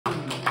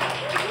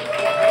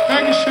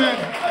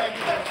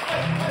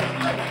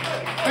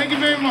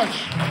very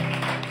much.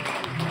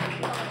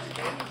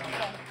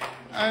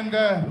 And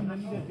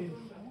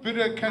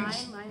bitte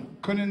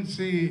können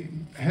Sie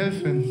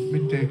helfen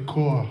mit der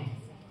Chor?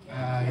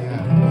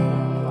 Yeah.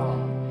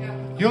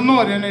 You'll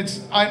know it, and it's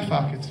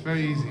einfach. It's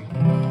very easy.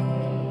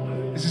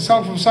 It's a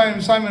song from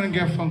Simon and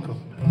Garfunkel.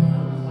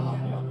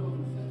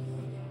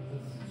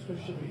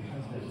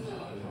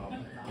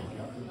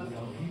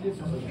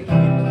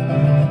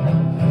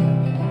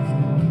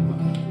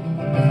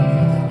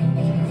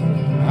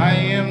 I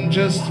am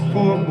just a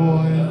poor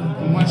boy,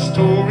 my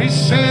story's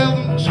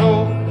seldom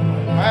told.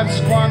 I've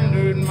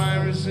squandered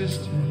my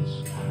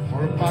resistance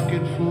for a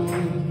pocket full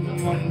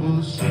of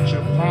mumble such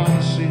a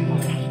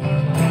promises.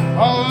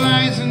 All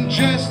lies and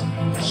jest,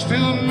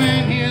 still a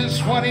man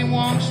hears what he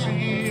wants to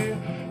hear,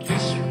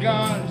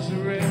 disregards the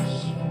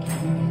rest.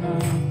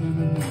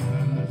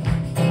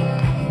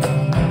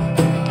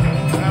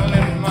 I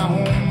left my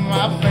home,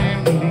 my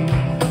family,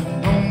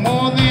 no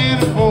more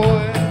than a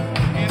boy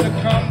in the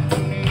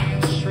company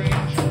of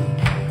strangers.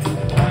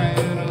 I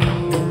had a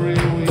little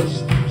railway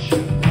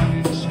station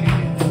running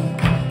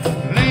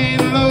scared,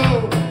 laying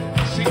low,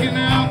 seeking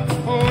out the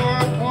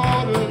poorer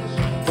quarters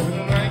where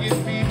the ragged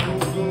people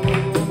go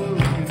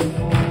looking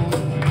for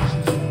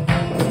places.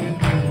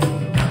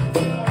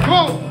 Come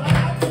on!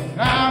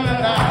 La la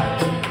la.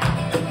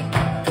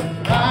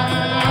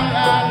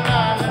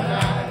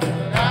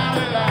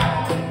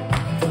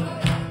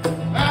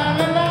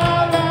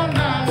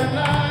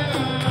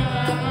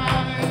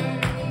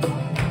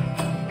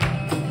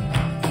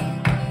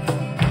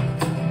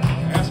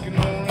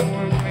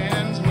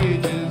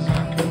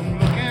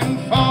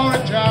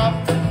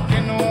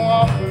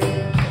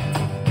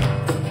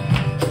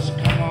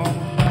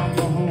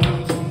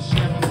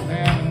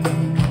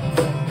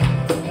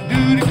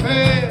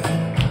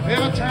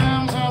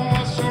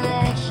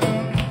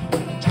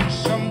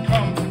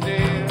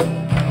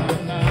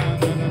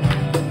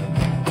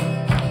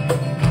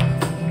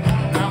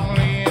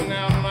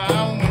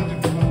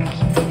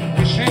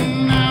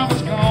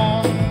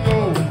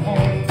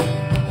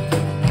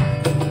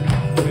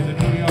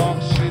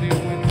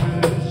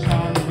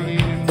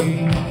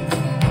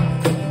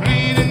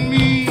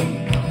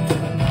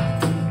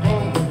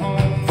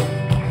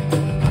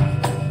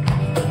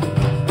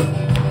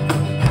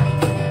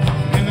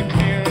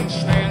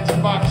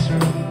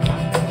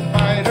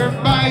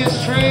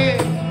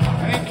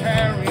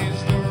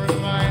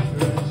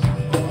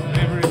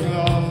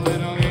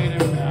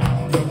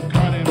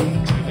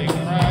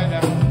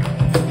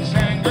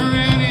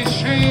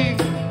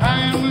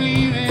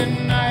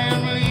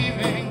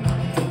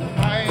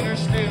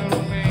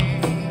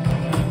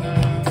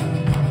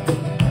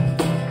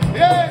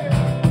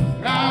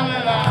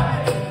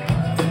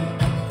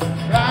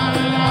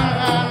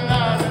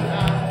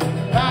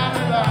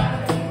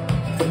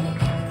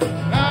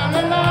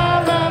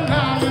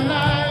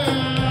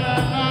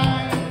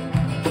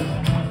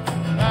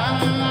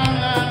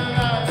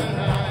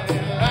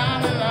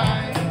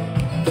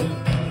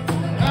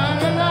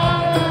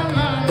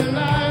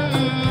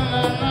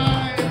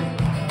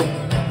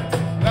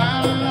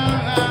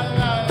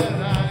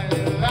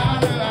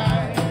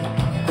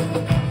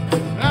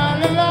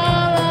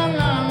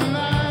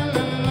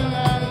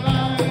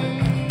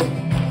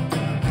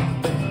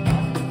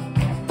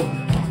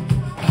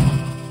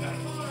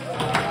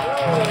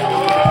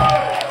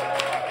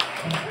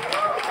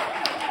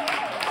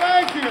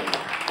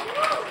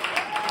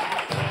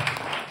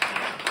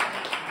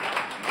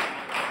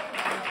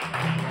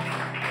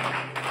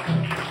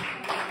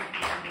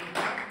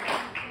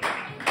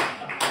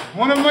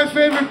 One of my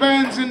favorite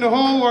bands in the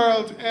whole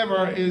world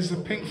ever is the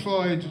Pink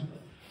Floyd.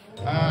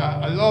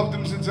 I loved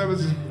them since I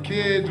was a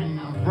kid.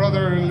 My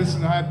brother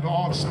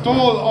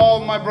stole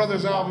all my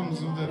brother's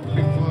albums of the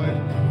Pink Floyd.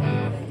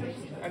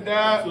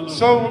 And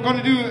so we're going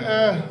to do,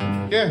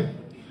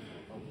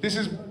 this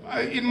is,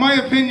 in my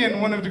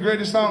opinion, one of the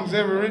greatest songs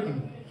ever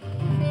written.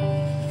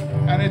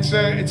 And it's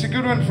a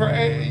good one for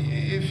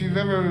if you've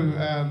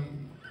ever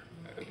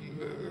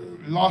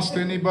lost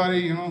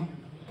anybody, you know.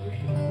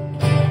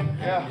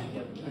 Yeah.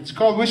 It's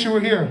called Wish You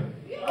Were Here.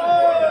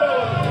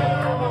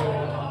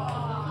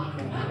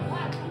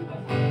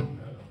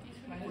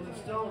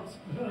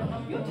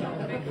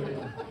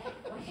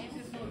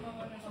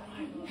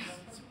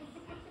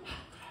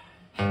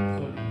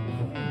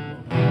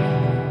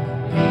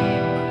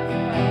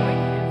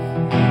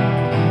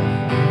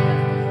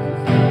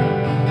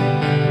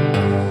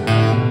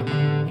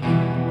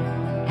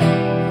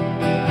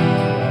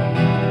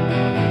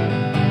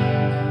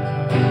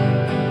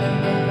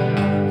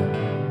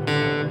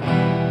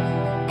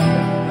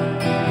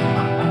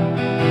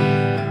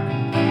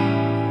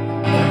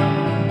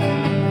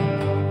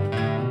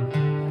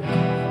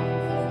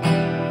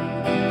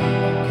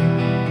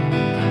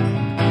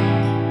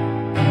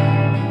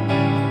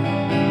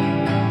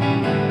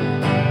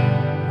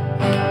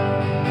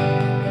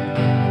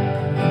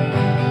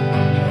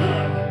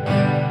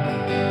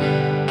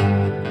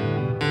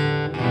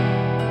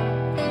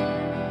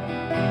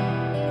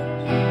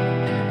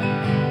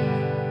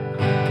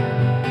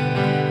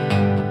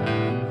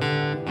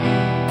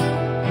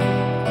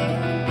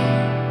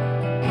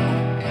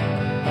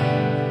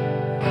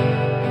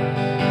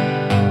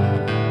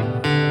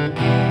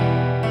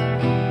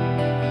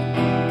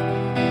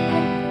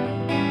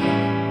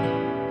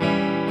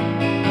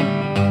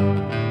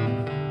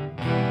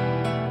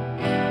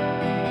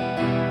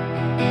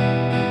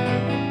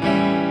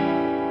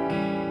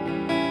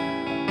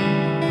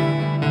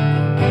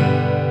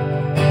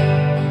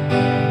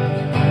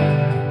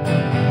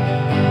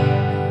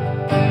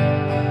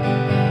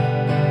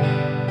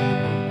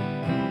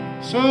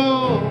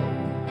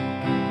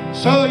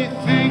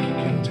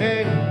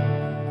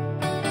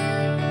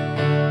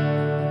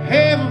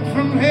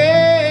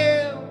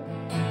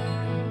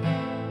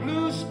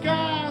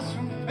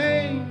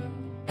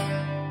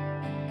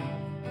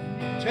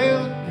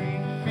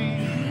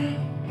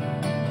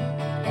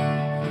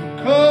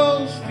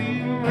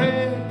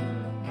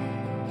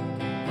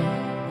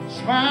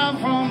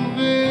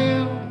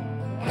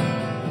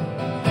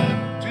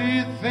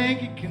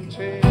 think you can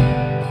tell.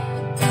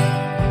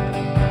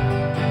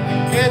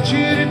 Get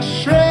you to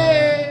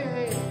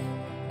trade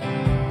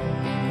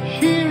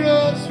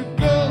heroes for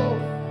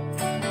gold,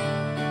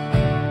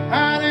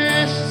 hot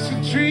ashes to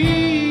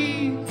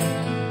trees,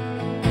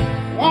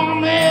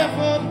 warm air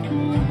for the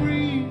cool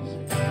breeze,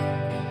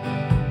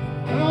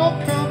 all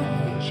come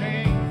for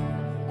change.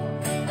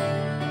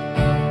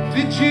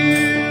 Did you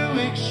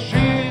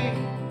exchange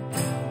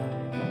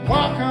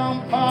walk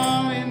on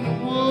par in the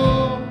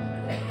war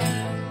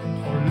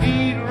for a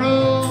lead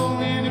role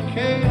in a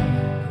cave?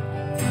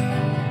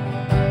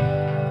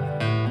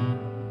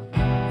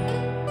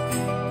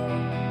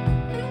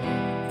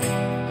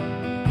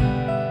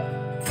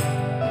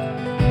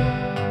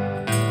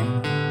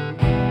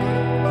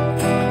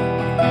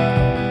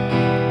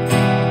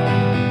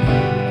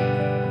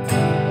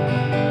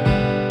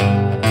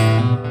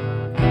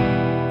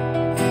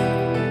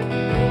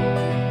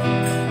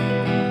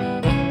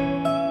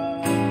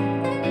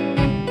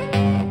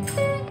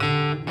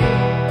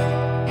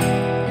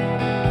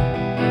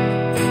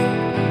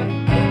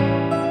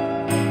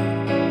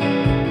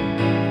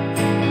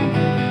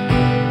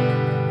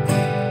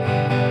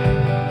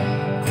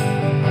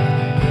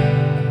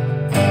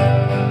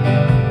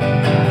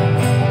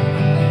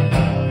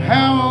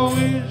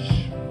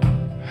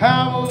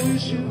 How I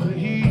wish you were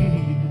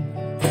here.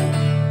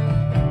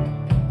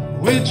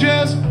 We're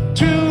just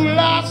two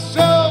lost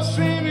souls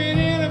swimming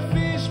in a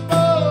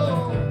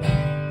fishbowl,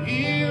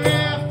 year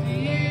after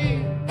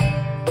year,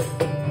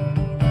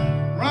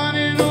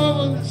 running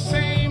over the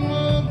same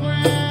old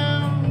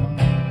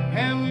ground,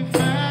 and we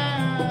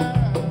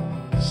found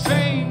the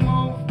same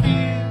old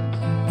fears.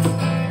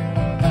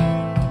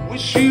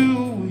 Wish you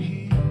were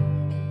here.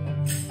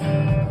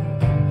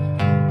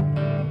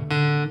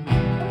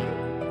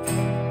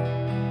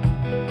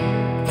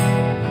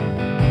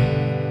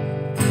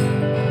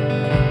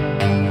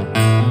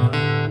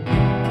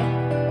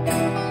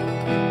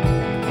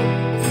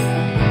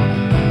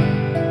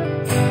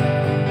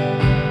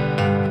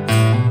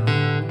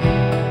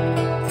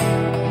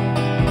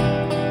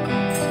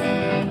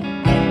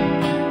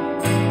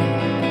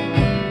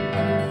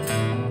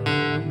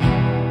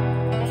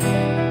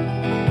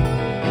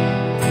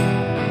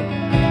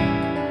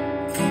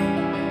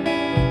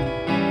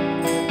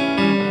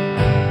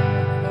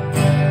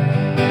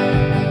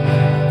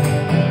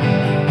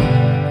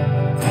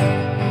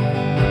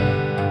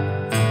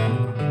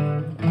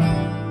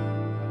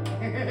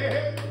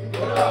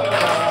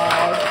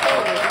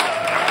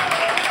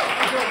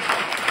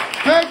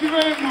 Thank you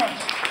very much.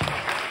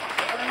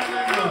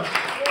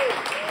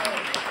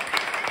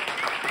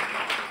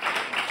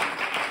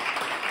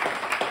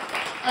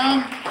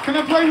 Can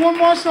I play one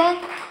more song?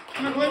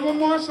 Can I play one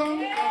more song?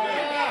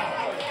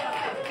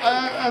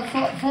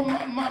 For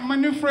my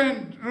new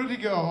friend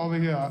Rudiger over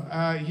here.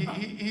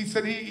 He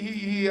said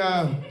he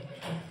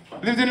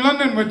lived in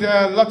London with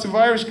lots of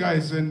Irish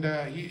guys, and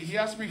he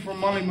asked me for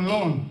Mary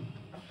Malone.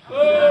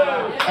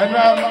 And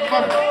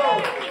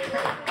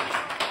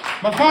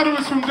my father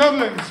was from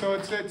Dublin, so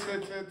it's good.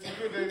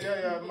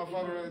 Yeah. My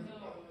father.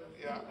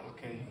 Yeah.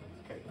 Okay.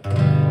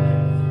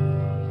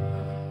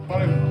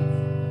 Whatever.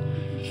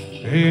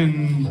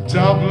 In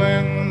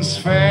Dublin's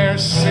fair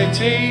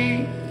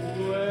city,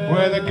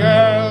 where the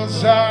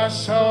girls are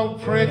so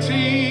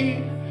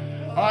pretty,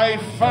 I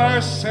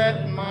first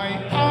set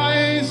my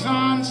eyes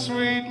on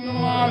sweet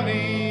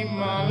Molly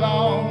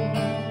Malone,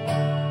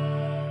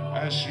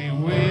 as she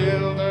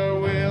wheeled her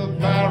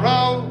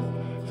wheelbarrow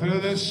through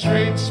the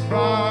streets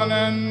broad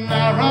and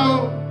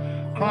narrow,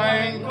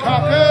 crying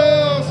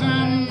cockles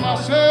and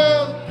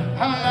mussels,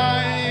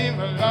 alive,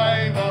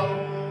 alive,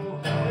 oh,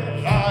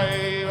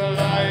 alive,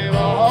 alive,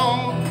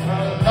 oh,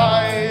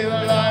 alive,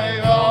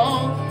 alive,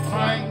 oh,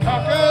 crying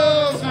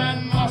cockles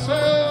and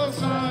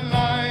mussels,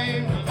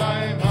 alive,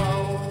 alive,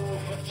 oh.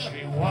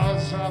 She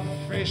was a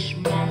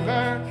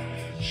fishmonger,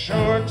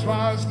 sure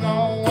 'twas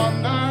no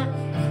wonder,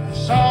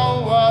 so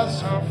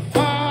was her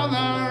father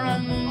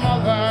and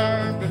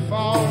mother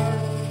before,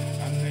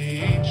 and they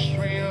each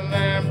reeled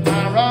their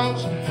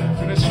barrows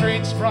through the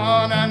streets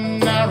broad and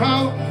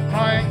narrow,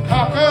 crying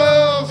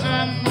cockles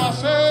and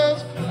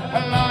mussels,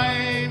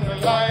 alive,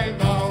 alive,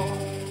 oh,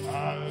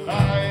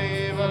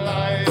 alive,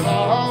 alive,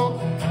 oh,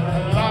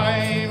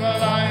 alive,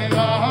 alive,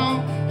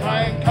 oh,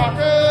 crying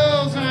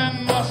cockles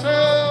and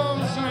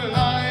mussels,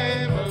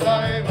 alive,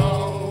 alive,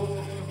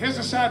 oh. Here's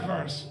a sad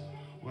verse.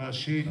 Well,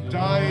 she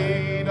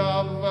died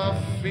of a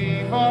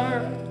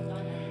fever,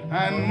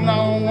 and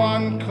no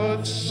one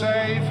could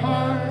save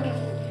her,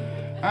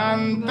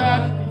 and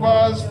that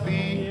was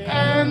the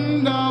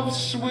end of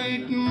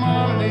sweet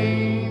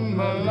Molly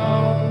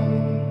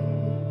Malone.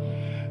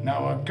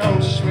 Now a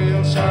ghost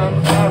wheels her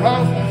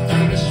barrow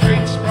through